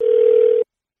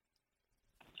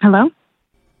Hello?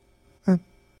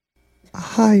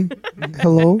 Hi.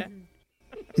 Hello?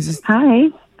 Is this... Hi.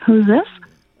 Who's this?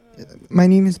 My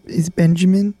name is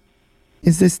Benjamin.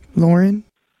 Is this Lauren?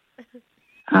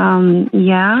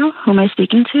 Yeah. Who am I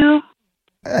speaking to?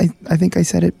 I think I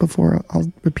said it before.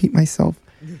 I'll repeat myself.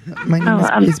 My name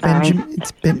I'm is sorry.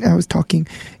 Benjamin. I was talking.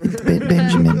 It's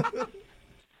Benjamin.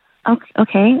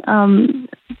 Okay.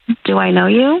 Do I know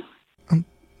you?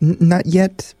 Not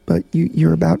yet, but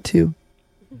you're about to.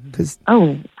 Cause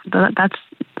That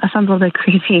sounds a little bit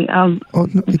creepy. oh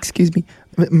no, excuse me,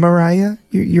 Mariah,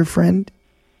 your friend.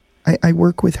 I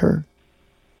work with her.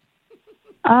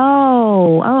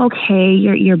 Oh, okay.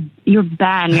 You're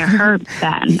Ben. You're her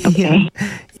Ben. Okay.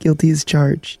 Yeah. Guilty as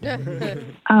charged.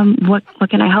 What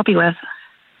can I help you with?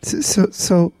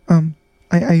 So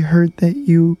I heard that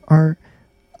you are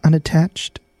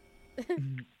unattached.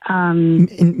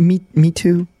 Me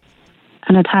too.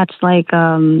 Unattached, like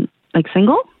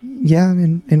single? Yeah,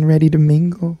 and ready to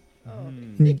mingle.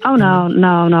 Oh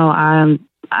no.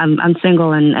 I'm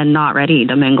single and not ready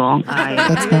to mingle.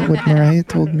 That's not what Mariah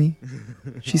told me.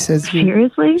 She says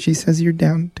Seriously? She says you're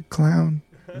down to clown.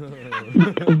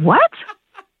 What?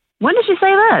 When did she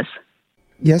say this?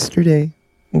 Yesterday,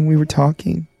 when we were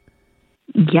talking.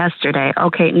 Yesterday.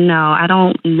 Okay, no, I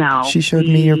don't know. She showed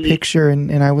me your picture,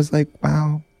 and I was like,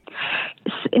 wow.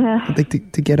 I'd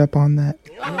like to get up on that.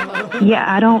 Yeah,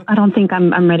 I don't think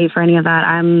I'm ready for any of that.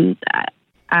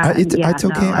 It's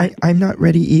okay. No, I'm not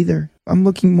ready either. I'm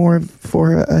looking more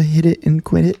for a hit it and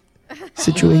quit it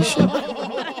situation.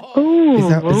 Ooh, Is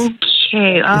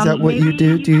okay. Is that what you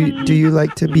do? Do you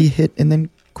like to be hit and then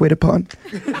quit upon?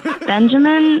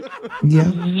 Benjamin,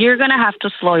 Yeah. you're going to have to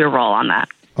slow your roll on that.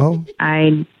 Oh.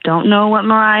 I don't know what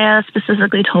Mariah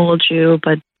specifically told you,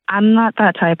 but I'm not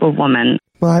that type of woman.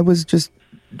 Well, I was just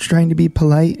trying to be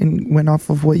polite and went off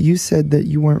of what you said, that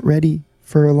you weren't ready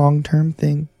for a long-term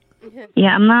thing.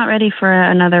 Yeah, I'm not ready for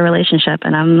another relationship,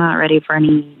 and I'm not ready for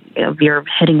any of your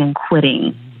hitting and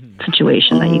quitting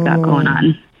situation that you got going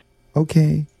on.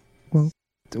 Okay. Well,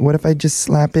 what if I just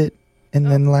slap it and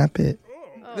then lap it?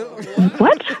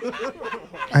 What?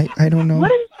 I don't know.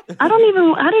 I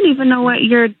don't even know what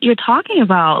you're talking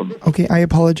about. Okay, I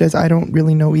apologize. I don't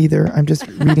really know either. I'm just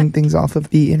reading things off of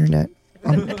the internet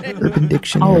on Urban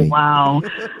Dictionary. Oh, wow.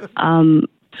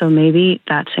 So maybe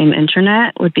that same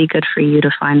internet would be good for you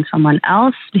to find someone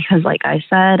else, because like I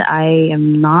said, I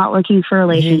am not looking for a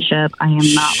relationship. I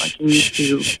am not looking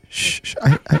to...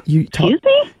 Excuse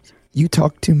me? You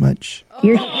talk too much.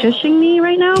 You're shushing me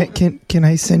right now? Can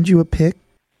I send you a pic?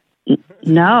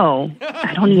 No.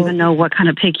 I don't even know what kind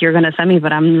of pic you're going to send me,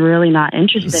 but I'm really not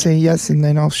interested. Say yes and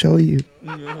then I'll show you.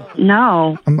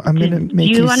 No. I'm going to make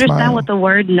you Do you understand smile. what the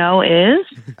word no is?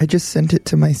 I just sent it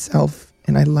to myself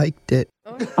and I liked it.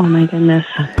 Oh my goodness.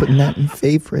 I'm putting that in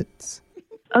favorites.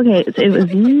 Okay, it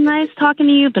was nice talking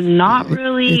to you, but not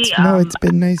really. It's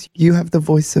been nice. You have the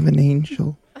voice of an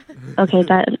angel. Okay,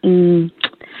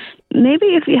 maybe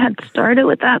if you had started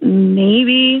with that,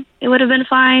 maybe it would have been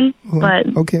fine. But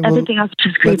everything else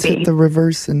is creepy. Let's hit the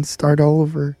reverse and start all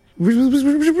over.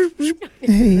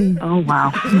 Hey. Oh,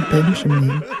 wow. I'm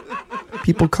Benjamin.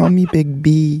 People call me Big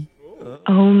B.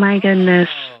 Oh, my goodness.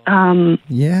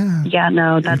 Yeah. Yeah,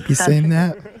 no, You'll that's... be saying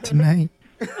that tonight.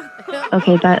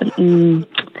 Okay,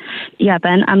 yeah,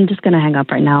 Ben, I'm just going to hang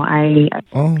up right now.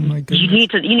 Oh, my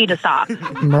goodness. You need to stop.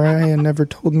 Mariah never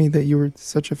told me that you were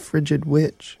such a frigid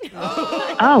witch.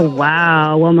 Oh,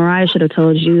 wow. Well, Mariah should have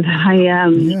told you that I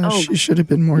am. Yeah, she should have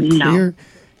been more clear.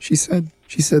 She said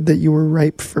that you were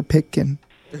ripe for picking.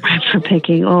 Ripe for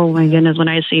picking. Oh, my goodness, when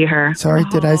I see her. Sorry,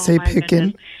 did I say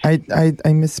picking? I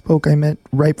misspoke. I meant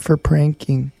ripe for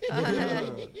pranking.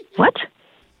 What?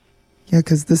 Yeah,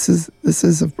 because this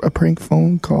is a prank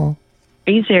phone call.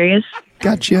 Are you serious?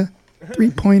 Gotcha.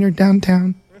 3-pointer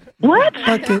downtown. What?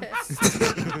 Fuck it.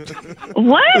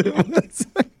 What?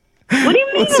 What do you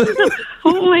mean this is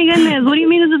oh my goodness, what do you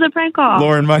mean this is a prank call?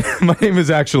 Lauren, my name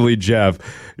is actually Jeff.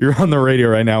 You're on the radio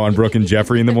right now on Brooke and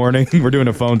Jeffrey in the morning. We're doing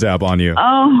a phone tap on you.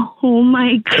 Oh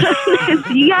my goodness.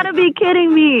 You gotta be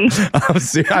kidding me.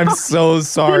 I'm so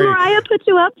sorry. Did Mariah put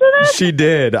you up to this? She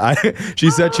did. She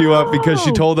set you up because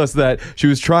she told us that she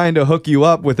was trying to hook you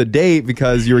up with a date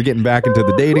because you were getting back into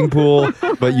the dating pool,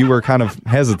 but you were kind of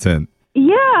hesitant.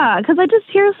 Yeah, because I just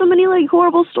hear so many like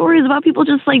horrible stories about people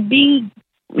just like being,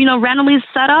 randomly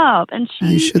set up. And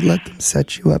You should let them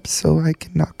set you up so I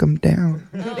can knock them down.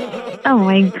 Oh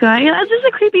my God, that's just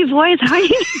a creepy voice. How are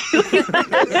you doing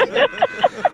that?